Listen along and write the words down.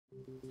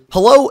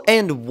Hello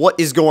and what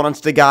is going on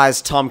today,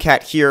 guys?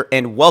 Tomcat here,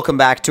 and welcome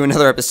back to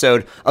another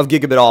episode of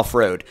Gigabit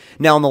Off-Road.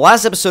 Now, in the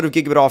last episode of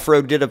Gigabit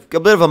Off-Road, did a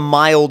bit of a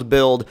mild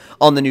build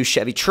on the new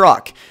Chevy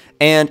truck,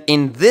 and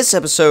in this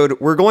episode,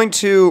 we're going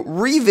to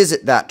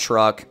revisit that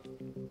truck,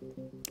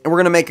 and we're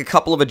going to make a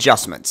couple of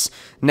adjustments.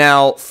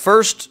 Now,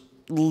 first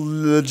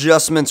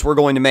adjustments we're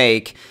going to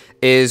make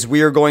is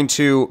we are going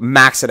to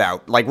max it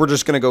out. Like, we're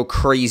just going to go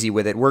crazy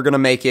with it. We're going to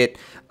make it,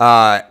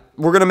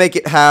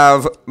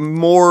 have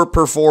more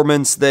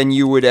performance than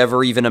you would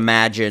ever even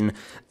imagine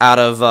out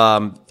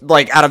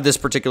of this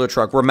particular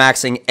truck. We're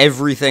maxing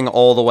everything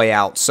all the way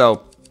out.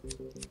 So,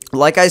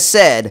 like I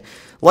said,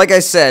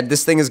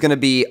 this thing is going to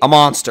be a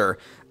monster,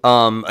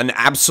 an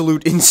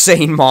absolute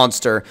insane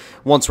monster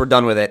once we're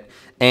done with it.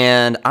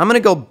 And I'm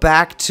going to go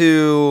back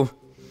to,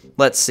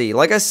 let's see,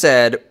 like I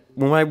said,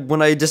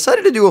 when I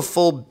decided to do a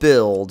full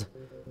build,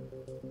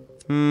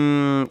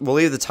 we'll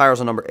leave the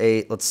tires on number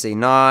 8. Let's see,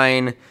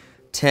 9,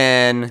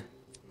 10,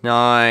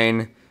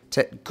 9,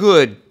 10.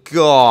 Good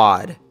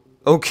God.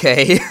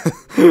 Okay.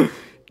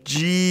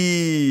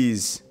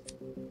 Jeez.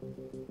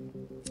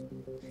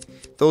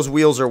 Those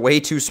wheels are way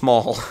too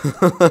small.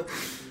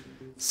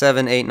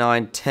 7, 8,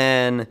 9,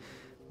 10.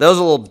 Those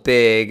are a little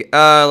big.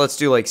 Let's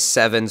do like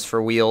 7s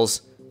for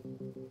wheels.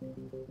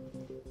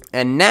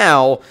 And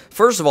now,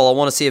 first of all, I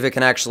want to see if it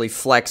can actually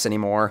flex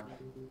anymore.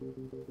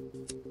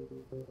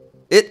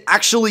 It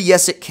actually,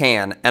 yes, it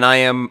can, and I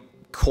am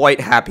quite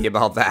happy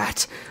about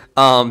that.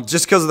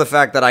 Just because of the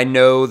fact that I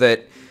know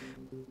that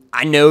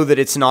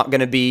it's not going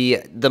to be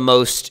the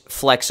most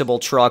flexible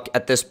truck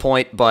at this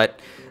point, but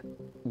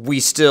I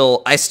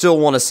still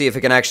want to see if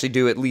it can actually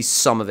do at least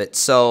some of it.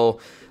 So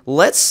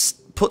let's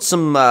put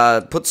some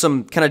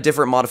kind of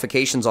different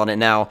modifications on it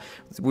now.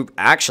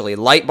 Actually,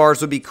 light bars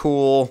would be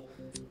cool.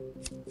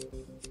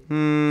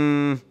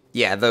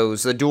 Yeah,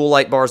 the dual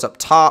light bars up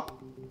top.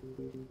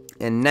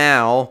 And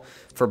now,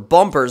 for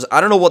bumpers, I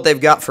don't know what they've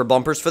got for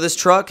bumpers for this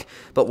truck,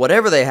 but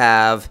whatever they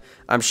have,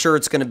 I'm sure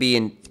it's going to be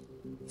in,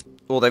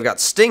 well, they've got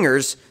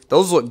stingers.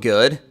 Those look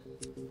good.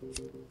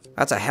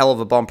 That's a hell of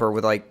a bumper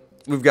with, like,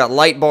 we've got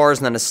light bars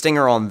and then a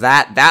stinger on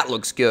that. That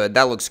looks good.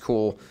 That looks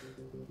cool.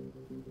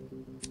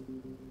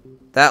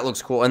 That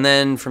looks cool. And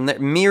then from there,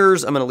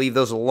 mirrors, I'm going to leave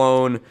those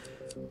alone.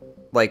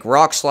 Like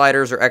rock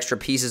sliders or extra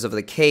pieces of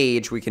the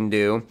cage we can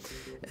do.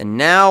 And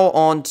now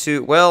on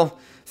to, well,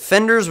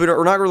 fenders,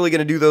 we're not really going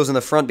to do those in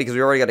the front because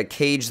we already got a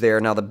cage there.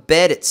 Now the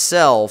bed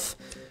itself,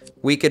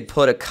 we could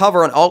put a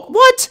cover on. Oh,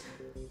 what?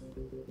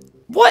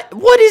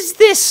 What is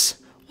this?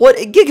 What,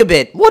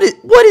 Gigabit? What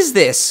is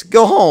this?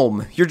 Go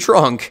home. You're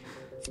drunk.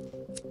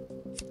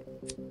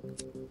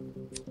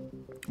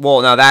 Well,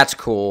 now that's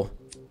cool.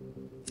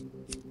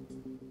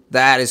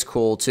 That is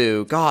cool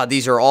too. God,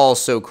 these are all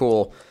so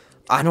cool.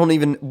 I don't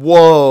even,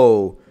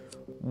 whoa,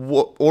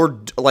 or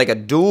like a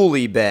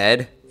dually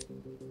bed.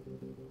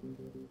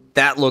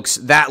 That looks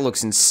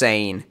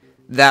insane.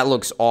 That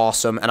looks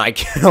awesome, and I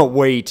cannot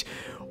wait.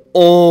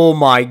 Oh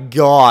my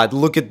God,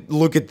 look at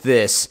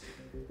this.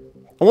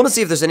 I want to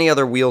see if there's any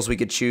other wheels we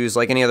could choose,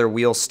 like any other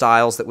wheel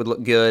styles that would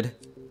look good.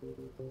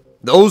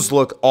 Those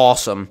look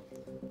awesome.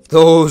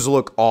 Those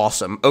look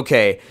awesome.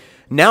 Okay,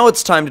 now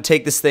it's time to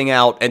take this thing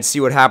out and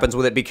see what happens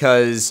with it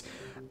because,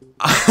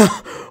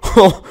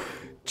 oh,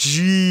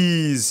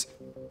 jeez.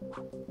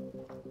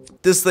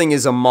 This thing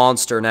is a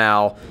monster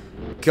now.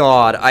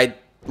 God,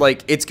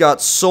 it's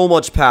got so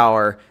much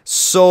power.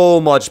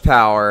 So much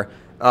power.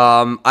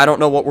 I don't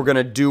know what we're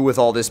gonna do with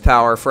all this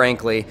power,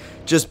 frankly.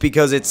 Just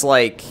because it's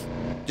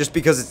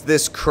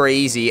this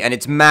crazy and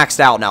it's maxed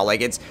out now.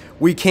 Like,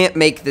 we can't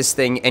make this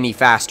thing any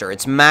faster.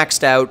 It's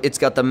maxed out. It's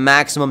got the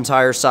maximum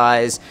tire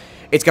size.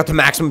 It's got the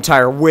maximum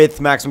tire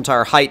width, maximum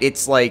tire height.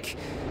 It's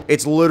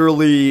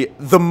literally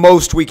the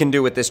most we can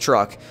do with this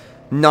truck.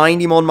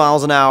 91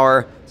 miles an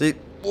hour.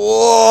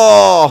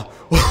 Whoa!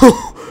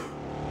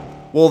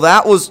 Well,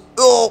 that was,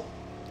 oh,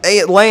 hey,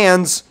 it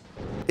lands.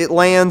 It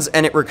lands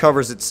and it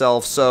recovers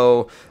itself.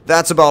 So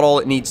that's about all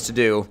it needs to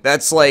do.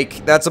 That's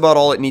about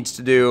all it needs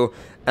to do,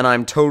 and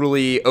I'm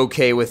totally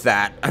okay with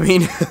that. I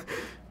mean,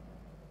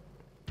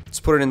 let's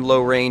put it in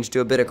low range,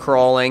 do a bit of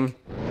crawling.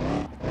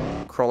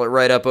 Crawl it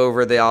right up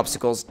over the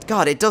obstacles.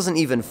 God, it doesn't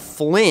even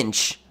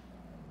flinch.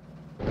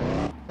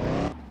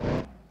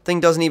 Thing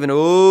doesn't even,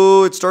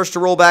 oh, it starts to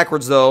roll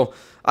backwards though.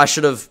 I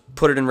should have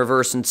put it in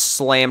reverse and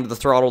slammed the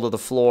throttle to the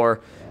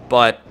floor,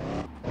 but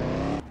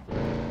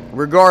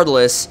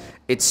regardless,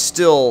 it's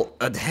still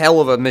a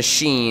hell of a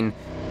machine.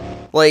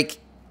 Like,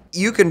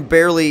 you can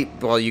barely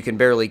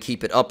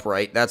keep it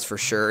upright, that's for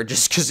sure,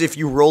 just because if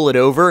you roll it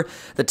over,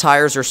 the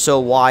tires are so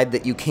wide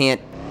that you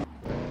can't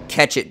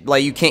catch it,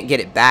 like, you can't get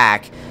it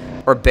back,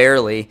 or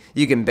barely.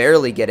 You can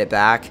barely get it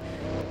back.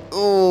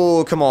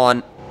 Oh, come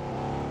on.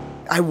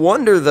 I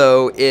wonder,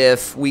 though,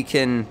 if we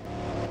can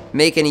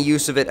make any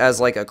use of it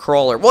as, like, a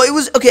crawler. Well, it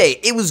was, okay,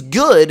 it was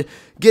good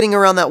getting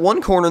around that one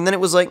corner, and then it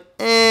was like,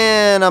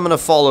 and I'm gonna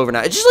fall over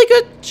now. It just, like,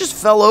 it just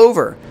fell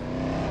over.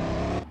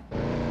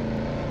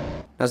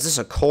 Now, is this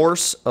a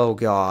course? Oh,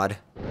 God.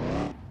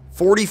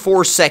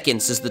 44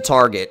 seconds is the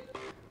target.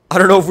 I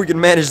don't know if we can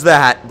manage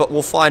that, but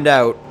we'll find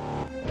out.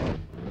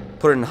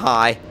 Put it in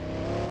high.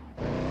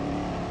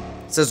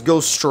 It says go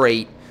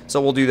straight,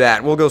 so we'll do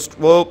that. We'll go,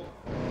 whoa.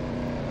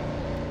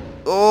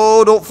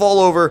 Oh, don't fall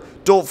over.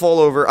 Don't fall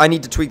over. I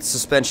need to tweak the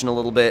suspension a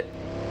little bit.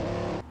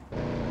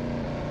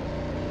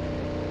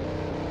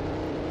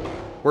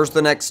 Where's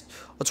the next?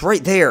 It's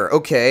right there.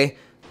 Okay.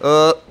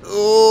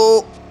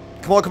 Oh.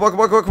 Come on, come on, come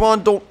on, come on, come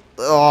on. Don't.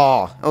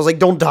 Oh. I was like,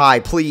 don't die,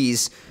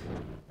 please.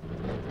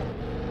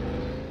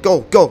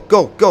 Go, go,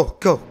 go, go,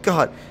 go.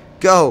 God.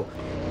 Go.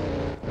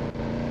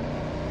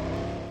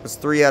 That's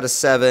 3 out of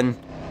 7.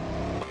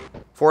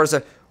 4 out of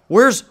 7.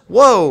 Where's.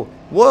 Whoa.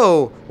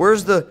 Whoa.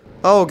 Where's the.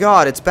 Oh,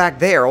 God. It's back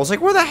there. I was like,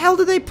 where the hell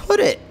did they put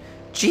it?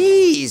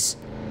 Jeez.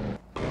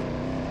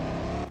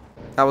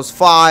 That was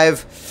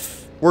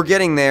 5. We're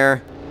getting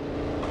there.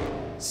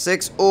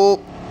 6.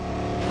 Oh.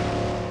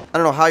 I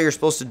don't know how you're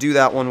supposed to do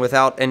that one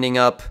without ending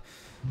up,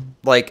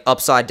 like,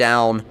 upside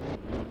down.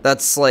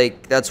 That's,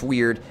 like, that's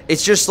weird.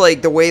 It's just,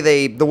 like, the way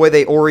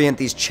they orient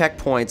these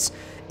checkpoints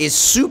is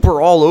super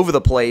all over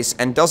the place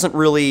and doesn't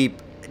really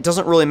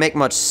make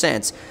much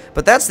sense.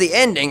 But that's the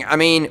ending. I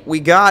mean, we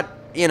got,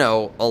 you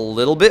know, a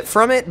little bit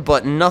from it,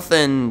 but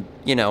nothing,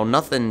 you know,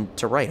 nothing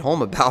to write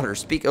home about or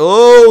speak.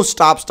 Oh,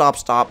 stop, stop,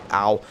 stop.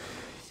 Ow.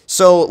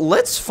 So,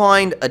 let's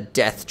find a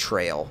death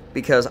trail,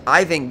 because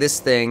I think this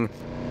thing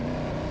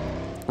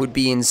would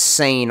be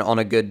insane on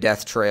a good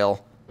death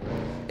trail.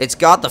 It's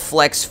got the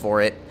flex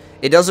for it.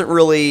 It doesn't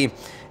really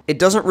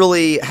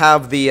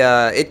have the,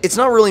 it's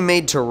not really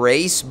made to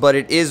race, but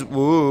it is,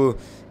 ooh,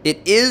 it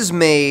is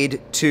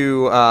made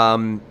to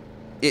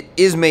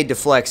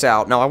flex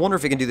out. Now, I wonder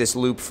if we can do this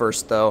loop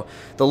first, though.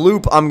 The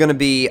loop, I'm gonna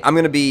be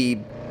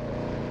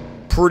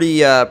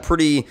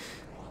pretty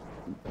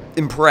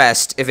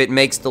impressed if it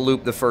makes the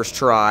loop the first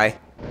try.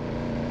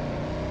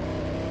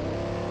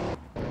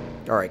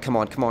 Alright, come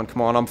on, come on,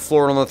 come on. I'm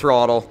flooring on the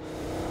throttle.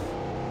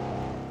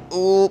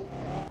 Oh,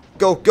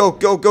 go, go,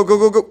 go, go, go,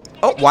 go, go.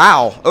 Oh,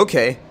 wow.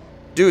 Okay.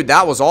 Dude,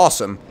 that was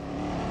awesome.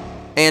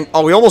 And,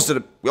 oh, we almost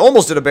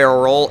did a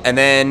barrel roll and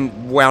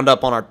then wound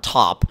up on our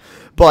top.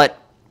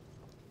 But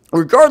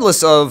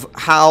regardless of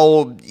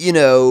how, you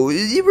know,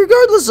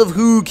 regardless of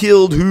who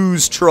killed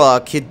whose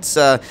truck, it's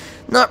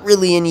not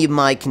really any of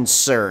my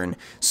concern.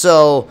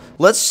 So,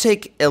 let's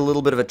take a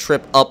little bit of a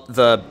trip up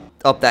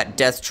that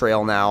death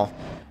trail now.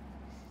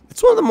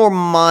 It's one of the more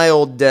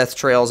mild death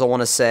trails, I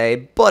want to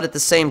say, but at the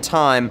same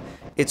time,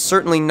 it's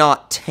certainly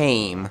not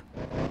tame.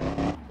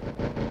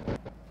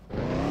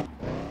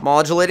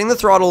 Modulating the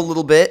throttle a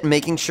little bit,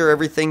 making sure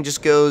everything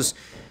just goes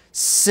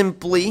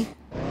simply.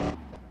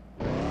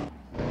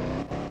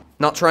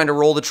 Not trying to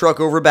roll the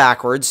truck over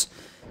backwards,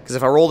 because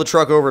if I roll the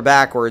truck over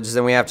backwards,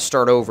 then we have to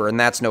start over, and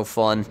that's no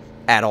fun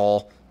at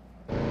all.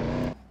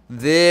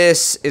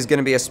 This is going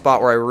to be a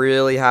spot where I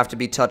really have to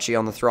be touchy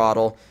on the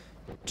throttle.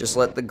 Just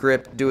let the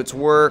grip do its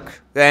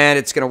work. And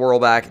it's going to whirl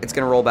back. It's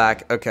going to roll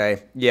back.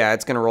 Okay. Yeah,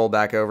 it's going to roll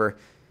back over.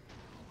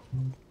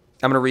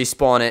 I'm going to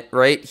respawn it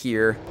right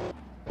here.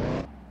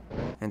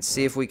 And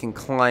see if we can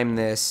climb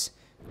this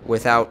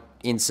without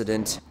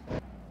incident.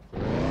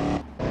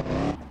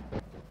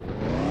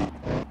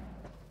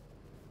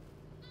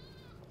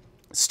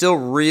 Still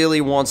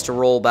really wants to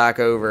roll back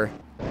over.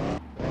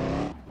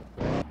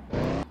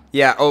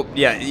 Yeah, oh,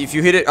 yeah, if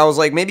you hit it, I was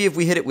like, maybe if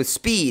we hit it with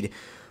speed.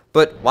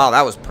 But, wow,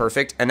 that was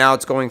perfect. And now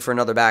it's going for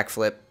another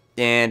backflip.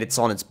 And it's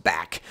on its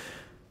back.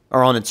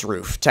 Or on its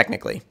roof,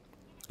 technically.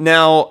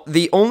 Now,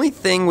 the only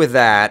thing with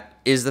that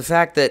is the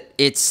fact that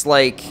it's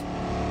like,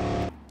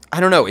 I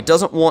don't know, it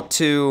doesn't want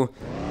to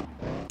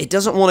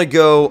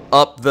go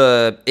up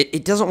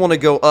it doesn't want to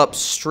go up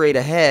straight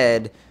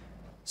ahead.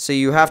 So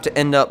you have to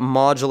end up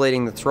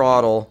modulating the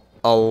throttle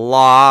a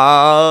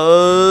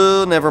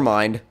lot. Never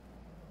mind.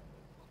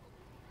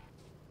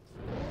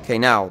 Okay,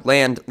 now,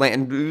 land,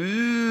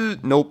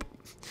 nope.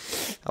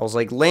 I was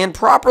like, land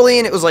properly,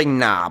 and it was like,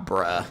 nah,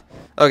 bruh.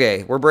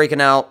 Okay, we're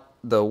breaking out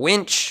the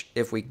winch,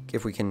 if we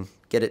can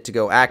get it to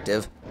go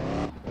active.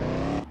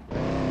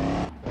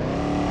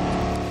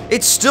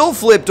 It's still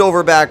flipped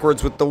over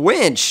backwards with the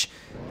winch.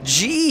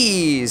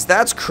 Jeez,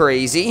 that's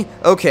crazy.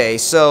 Okay,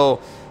 so,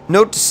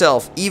 note to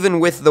self, even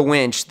with the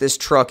winch, this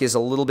truck is a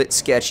little bit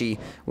sketchy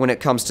when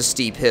it comes to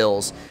steep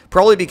hills.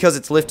 Probably because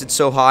it's lifted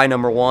so high,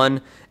 number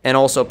one, and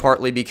also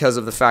partly because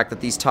of the fact that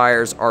these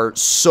tires are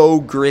so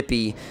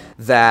grippy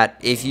that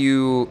if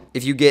you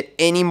get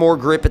any more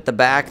grip at the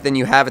back than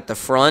you have at the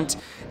front,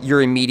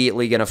 you're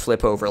immediately going to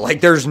flip over.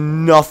 Like, there's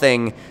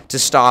nothing to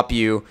stop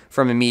you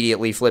from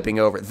immediately flipping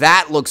over.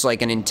 That looks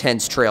like an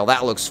intense trail.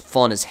 That looks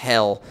fun as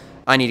hell.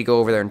 I need to go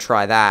over there and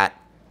try that.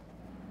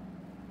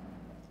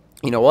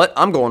 You know what?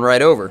 I'm going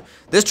right over.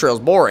 This trail's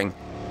boring.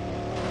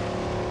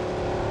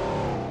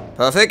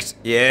 Perfect?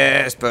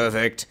 Yes,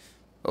 perfect.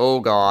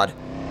 Oh, God.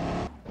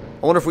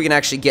 I wonder if we can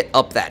actually get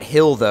up that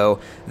hill, though.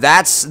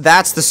 That's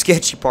the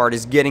sketchy part,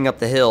 is getting up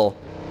the hill.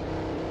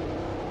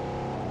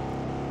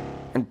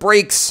 And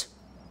brakes.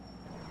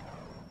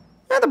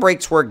 The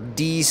brakes work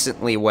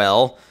decently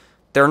well.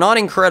 They're not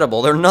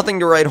incredible. They're nothing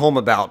to write home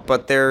about,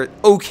 but they're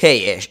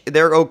okay-ish.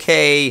 They're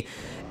okay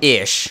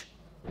Ish.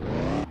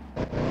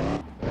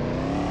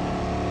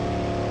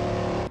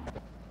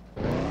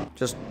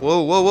 Just,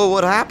 whoa, whoa, whoa,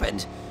 what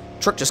happened?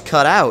 Truck just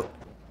cut out.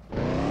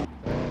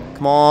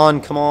 Come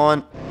on, come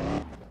on.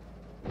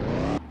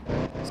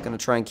 Just gonna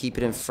try and keep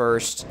it in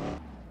first.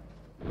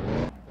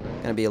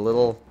 Gonna be a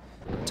little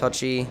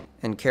touchy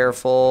and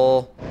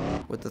careful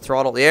with the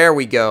throttle. There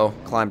we go.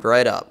 Climbed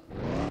right up.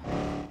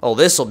 Oh,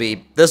 this'll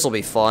be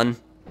fun.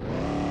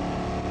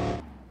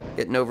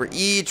 Getting over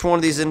each one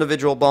of these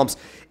individual bumps.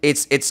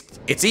 It's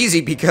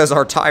easy because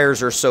our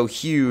tires are so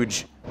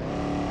huge.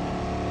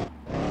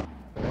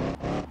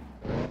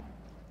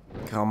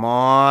 Come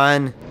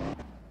on.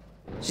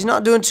 She's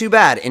not doing too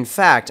bad. In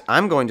fact,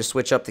 I'm going to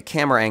switch up the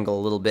camera angle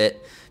a little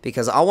bit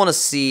because I want to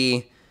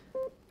see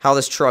how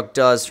this truck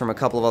does from a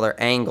couple of other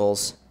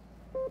angles.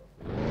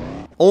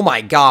 Oh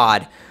my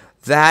god.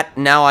 That,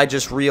 now I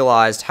just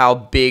realized how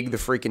big the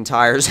freaking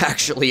tires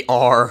actually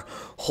are.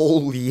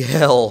 Holy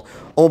hell.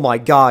 Oh my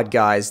god,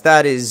 guys.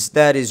 That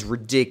is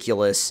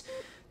ridiculous.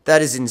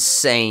 That is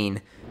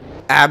insane.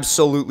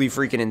 Absolutely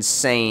freaking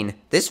insane.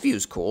 This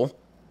view's cool.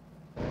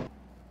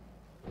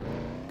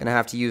 Gonna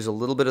have to use a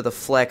little bit of the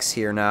flex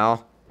here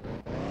now.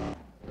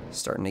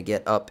 Starting to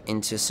get up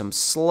into some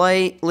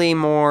slightly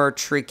more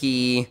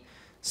tricky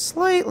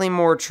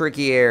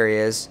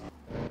areas.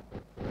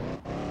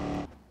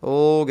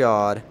 Oh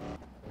god.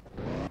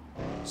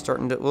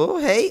 Starting to, oh,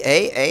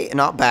 hey,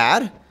 not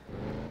bad.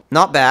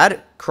 Not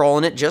bad.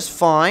 Crawling it just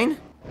fine.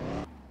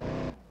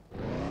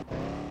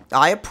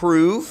 I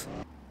approve.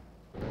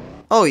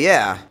 Oh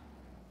yeah.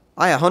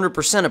 I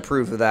 100%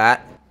 approve of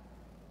that.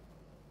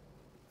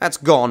 That's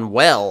gone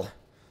well.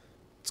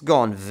 It's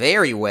gone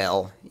very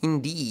well,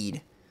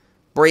 indeed.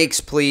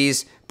 Brakes,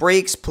 please.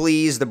 Brakes,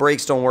 please. The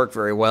brakes don't work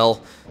very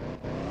well.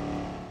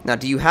 Now,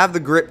 do you have the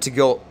grip to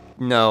go?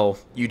 No,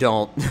 you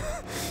don't.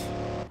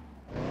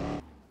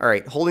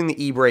 Alright, holding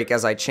the E-brake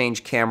as I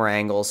change camera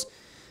angles.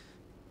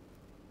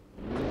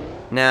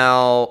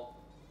 Now,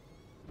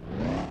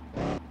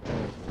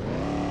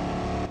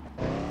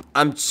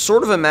 I'm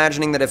sort of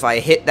imagining that if I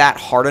hit that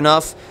hard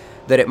enough,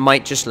 that it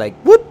might just like,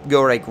 whoop,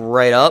 go like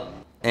right up.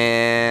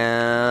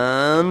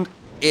 And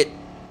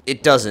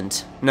it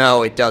doesn't.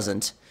 No, it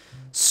doesn't.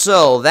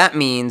 So that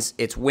means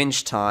it's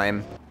winch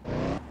time.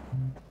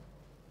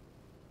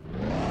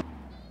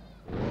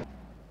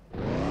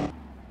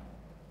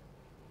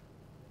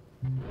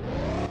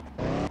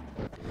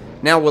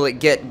 Now will it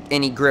get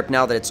any grip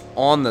now that it's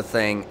on the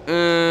thing?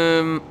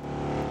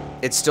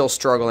 It's still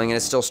struggling, and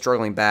it's still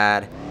struggling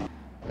bad.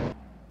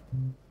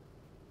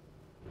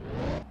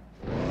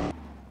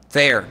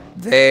 There,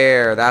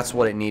 that's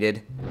what it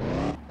needed.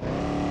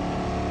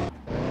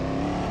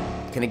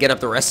 Can it get up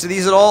the rest of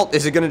these at all?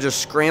 Is it gonna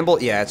just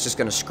scramble? Yeah, it's just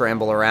gonna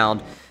scramble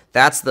around.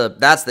 That's the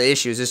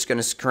issue, is it's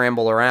gonna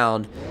scramble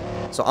around.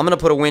 So I'm gonna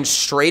put a winch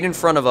straight in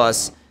front of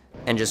us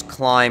and just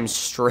climb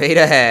straight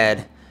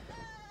ahead.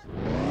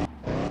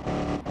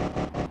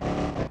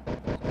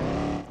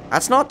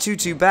 That's not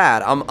too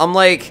bad.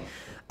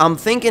 I'm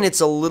thinking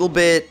it's a little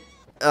bit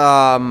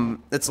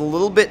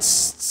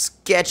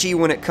sketchy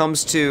when it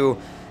comes to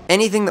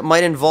anything that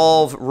might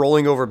involve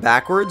rolling over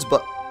backwards,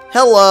 but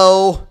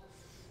hello.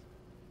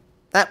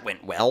 That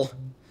went well.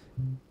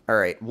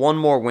 Alright, one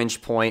more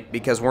winch point,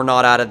 because we're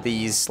not out of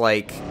these,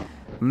 like,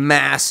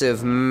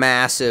 massive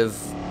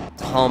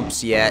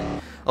humps yet.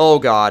 Oh,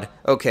 God.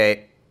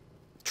 Okay.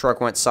 Truck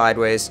went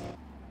sideways.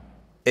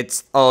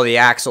 Oh, the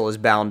axle is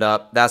bound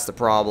up. That's the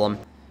problem.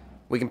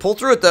 We can pull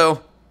through it,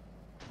 though.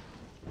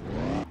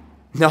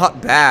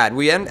 Not bad.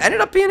 We ended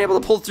up being able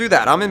to pull through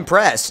that. I'm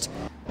impressed.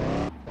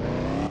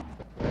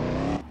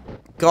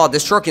 God,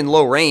 this truck in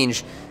low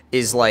range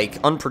is, like,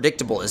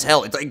 unpredictable as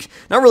hell. It's, like,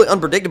 not really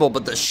unpredictable,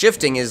 but the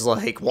shifting is,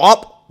 like,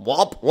 whop,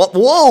 whop, whop.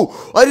 Whoa!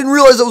 I didn't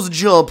realize that was a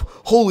jump.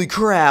 Holy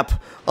crap.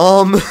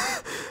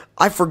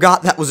 I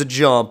forgot that was a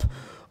jump.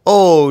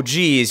 Oh,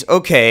 geez.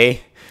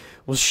 Okay.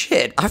 Well,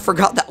 shit, I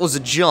forgot that was a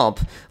jump.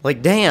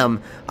 Like,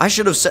 damn, I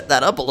should have set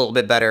that up a little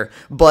bit better.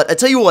 But I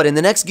tell you what, in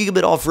the next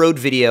Gigabit off-road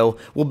video,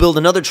 we'll build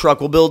another truck.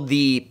 We'll build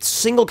the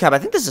single cab. I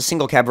think this is a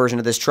single cab version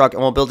of this truck,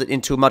 and we'll build it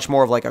into much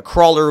more of like a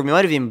crawler. We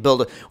might even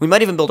build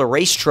a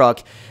race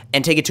truck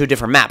and take it to a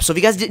different map. So if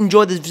you guys did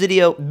enjoy this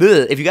video,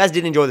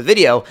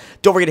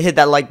 don't forget to hit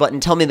that like button.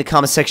 Tell me in the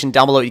comment section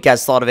down below what you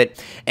guys thought of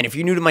it. And if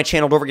you're new to my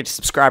channel, don't forget to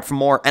subscribe for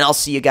more. And I'll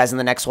see you guys in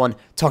the next one.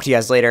 Talk to you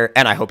guys later,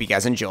 and I hope you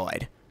guys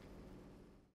enjoyed.